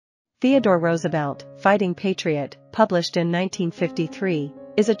Theodore Roosevelt, Fighting Patriot, published in 1953,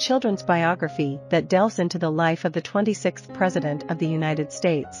 is a children's biography that delves into the life of the 26th President of the United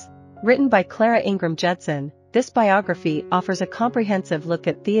States. Written by Clara Ingram Judson, this biography offers a comprehensive look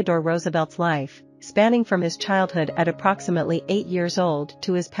at Theodore Roosevelt's life, spanning from his childhood at approximately 8 years old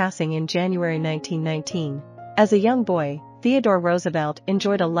to his passing in January 1919. As a young boy, Theodore Roosevelt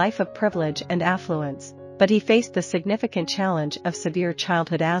enjoyed a life of privilege and affluence, but he faced the significant challenge of severe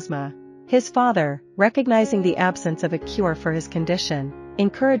childhood asthma. His father, recognizing the absence of a cure for his condition,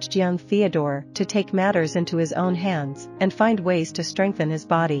 encouraged young Theodore to take matters into his own hands and find ways to strengthen his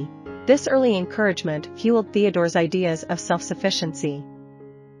body. This early encouragement fueled Theodore's ideas of self-sufficiency.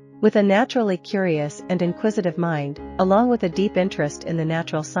 With a naturally curious and inquisitive mind, along with a deep interest in the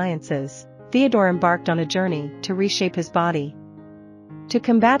natural sciences, Theodore embarked on a journey to reshape his body. To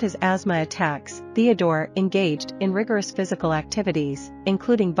combat his asthma attacks, Theodore engaged in rigorous physical activities,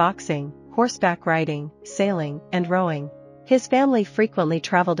 including boxing, horseback riding, sailing, and rowing. His family frequently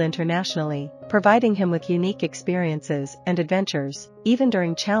traveled internationally, providing him with unique experiences and adventures, even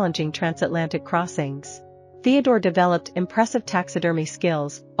during challenging transatlantic crossings. Theodore developed impressive taxidermy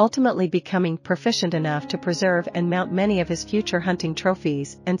skills, ultimately becoming proficient enough to preserve and mount many of his future hunting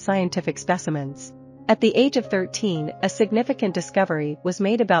trophies and scientific specimens. At the age of 13, a significant discovery was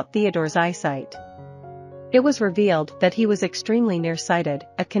made about Theodore's eyesight. It was revealed that he was extremely nearsighted,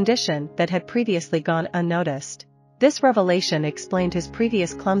 a condition that had previously gone unnoticed. This revelation explained his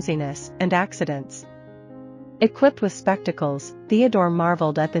previous clumsiness and accidents. Equipped with spectacles, Theodore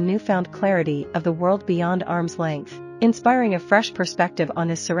marveled at the newfound clarity of the world beyond arm's length, inspiring a fresh perspective on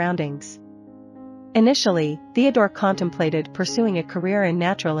his surroundings. Initially, Theodore contemplated pursuing a career in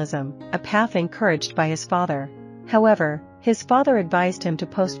naturalism, a path encouraged by his father. However, his father advised him to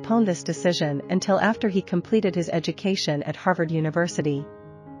postpone this decision until after he completed his education at Harvard University.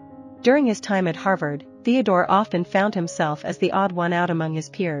 During his time at Harvard, Theodore often found himself as the odd one out among his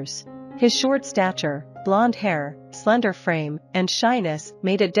peers. His short stature, blonde hair, slender frame, and shyness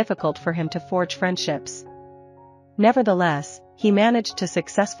made it difficult for him to forge friendships. Nevertheless, he managed to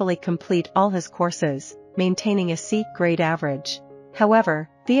successfully complete all his courses, maintaining a C-grade average. However,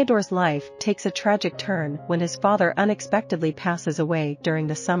 Theodore's life takes a tragic turn when his father unexpectedly passes away during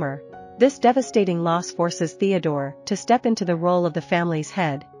the summer. This devastating loss forces Theodore to step into the role of the family's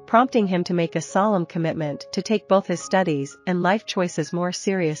head, prompting him to make a solemn commitment to take both his studies and life choices more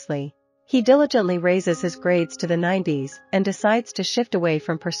seriously. He diligently raises his grades to the 90s and decides to shift away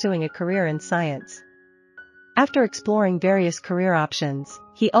from pursuing a career in science. After exploring various career options,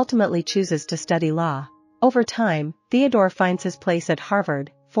 he ultimately chooses to study law. Over time, Theodore finds his place at Harvard,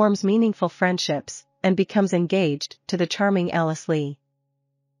 forms meaningful friendships, and becomes engaged to the charming Alice Lee.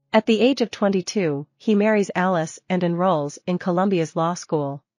 At the age of 22, he marries Alice and enrolls in Columbia's law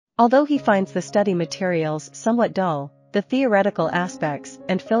school. Although he finds the study materials somewhat dull, the theoretical aspects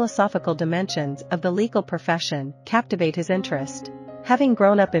and philosophical dimensions of the legal profession captivate his interest. Having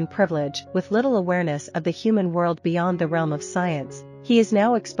grown up in privilege with little awareness of the human world beyond the realm of science, he is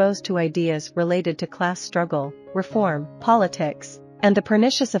now exposed to ideas related to class struggle, reform, politics, and the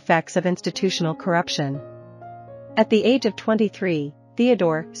pernicious effects of institutional corruption. At the age of 23,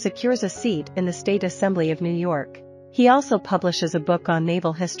 Theodore secures a seat in the State Assembly of New York. He also publishes a book on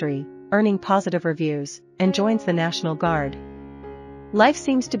naval history, earning positive reviews, and joins the National Guard. Life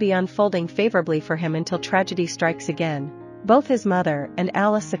seems to be unfolding favorably for him until tragedy strikes again. Both his mother and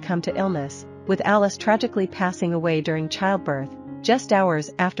Alice succumb to illness, with Alice tragically passing away during childbirth, just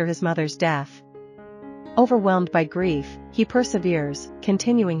hours after his mother's death. Overwhelmed by grief, he perseveres,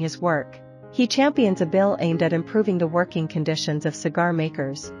 continuing his work. He champions a bill aimed at improving the working conditions of cigar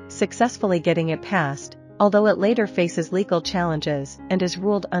makers, successfully getting it passed, although it later faces legal challenges and is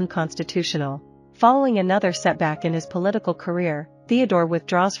ruled unconstitutional. Following another setback in his political career, Theodore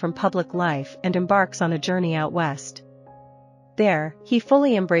withdraws from public life and embarks on a journey out west. There, he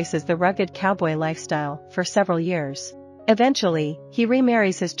fully embraces the rugged cowboy lifestyle for several years. Eventually, he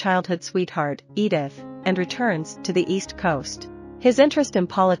remarries his childhood sweetheart, Edith, and returns to the East Coast. His interest in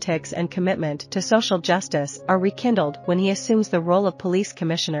politics and commitment to social justice are rekindled when he assumes the role of police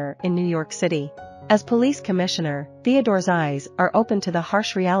commissioner in New York City. As police commissioner, Theodore's eyes are open to the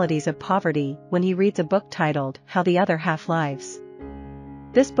harsh realities of poverty when he reads a book titled How the Other Half Lives.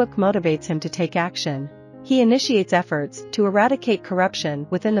 This book motivates him to take action. He initiates efforts to eradicate corruption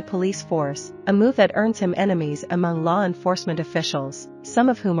within the police force, a move that earns him enemies among law enforcement officials, some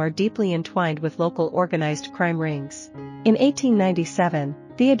of whom are deeply entwined with local organized crime rings. In 1897,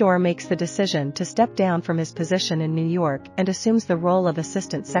 Theodore makes the decision to step down from his position in New York and assumes the role of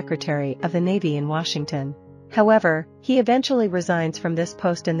Assistant Secretary of the Navy in Washington. However, he eventually resigns from this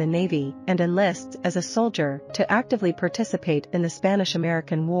post in the Navy and enlists as a soldier to actively participate in the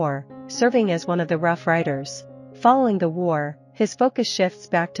Spanish-American War, serving as one of the Rough Riders. Following the war, his focus shifts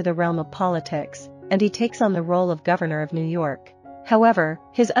back to the realm of politics, and he takes on the role of governor of New York. However,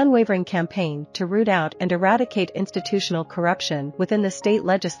 his unwavering campaign to root out and eradicate institutional corruption within the state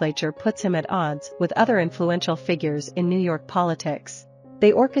legislature puts him at odds with other influential figures in New York politics.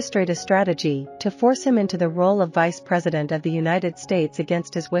 They orchestrate a strategy to force him into the role of Vice President of the United States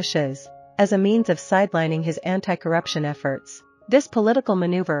against his wishes, as a means of sidelining his anti-corruption efforts. This political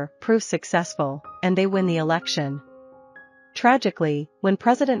maneuver proves successful, and they win the election. Tragically, when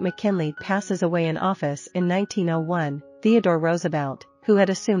President McKinley passes away in office in 1901, Theodore Roosevelt, who had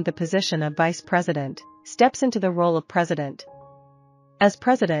assumed the position of vice president, steps into the role of president. As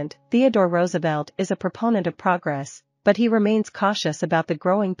president, Theodore Roosevelt is a proponent of progress, but he remains cautious about the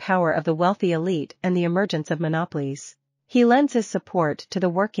growing power of the wealthy elite and the emergence of monopolies. He lends his support to the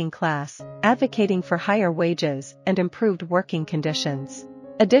working class, advocating for higher wages and improved working conditions.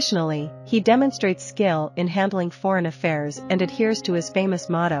 Additionally, he demonstrates skill in handling foreign affairs and adheres to his famous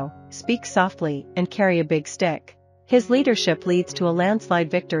motto, "Speak softly and carry a big stick." His leadership leads to a landslide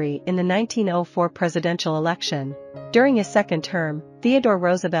victory in the 1904 presidential election. During his second term, Theodore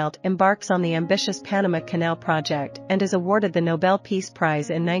Roosevelt embarks on the ambitious Panama Canal project and is awarded the Nobel Peace Prize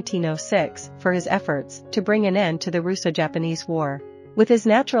in 1906 for his efforts to bring an end to the Russo-Japanese War. With his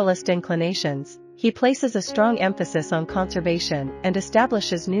naturalist inclinations, he places a strong emphasis on conservation and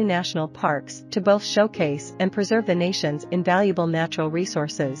establishes new national parks to both showcase and preserve the nation's invaluable natural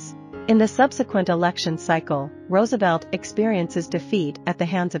resources. In the subsequent election cycle, Roosevelt experiences defeat at the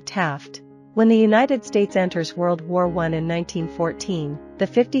hands of Taft. When the United States enters World War I in 1914, the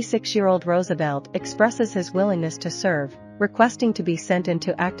 56-year-old Roosevelt expresses his willingness to serve, requesting to be sent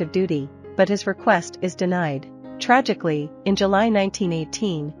into active duty, but his request is denied. Tragically, in July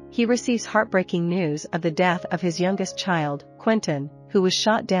 1918, he receives heartbreaking news of the death of his youngest child, Quentin, who was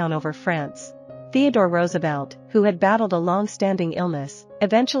shot down over France. Theodore Roosevelt, who had battled a long-standing illness,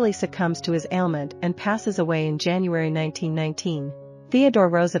 eventually succumbs to his ailment and passes away in January 1919. Theodore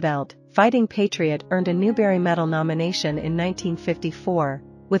Roosevelt, Fighting Patriot, earned a Newbery Medal nomination in 1954,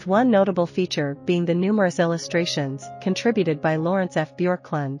 with one notable feature being the numerous illustrations contributed by Lawrence F.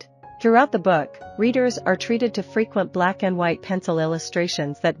 Bjorklund. Throughout the book, readers are treated to frequent black and white pencil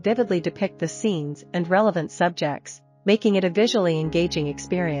illustrations that vividly depict the scenes and relevant subjects, making it a visually engaging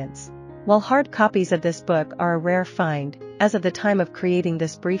experience. While hard copies of this book are a rare find, as of the time of creating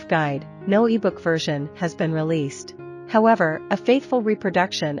this brief guide, no ebook version has been released. However, a faithful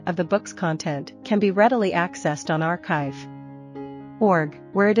reproduction of the book's content can be readily accessed on archive.org,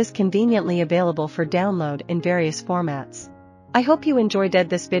 where it is conveniently available for download in various formats. I hope you enjoyed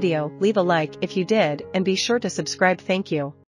this video. Leave a like if you did and be sure to subscribe. Thank you.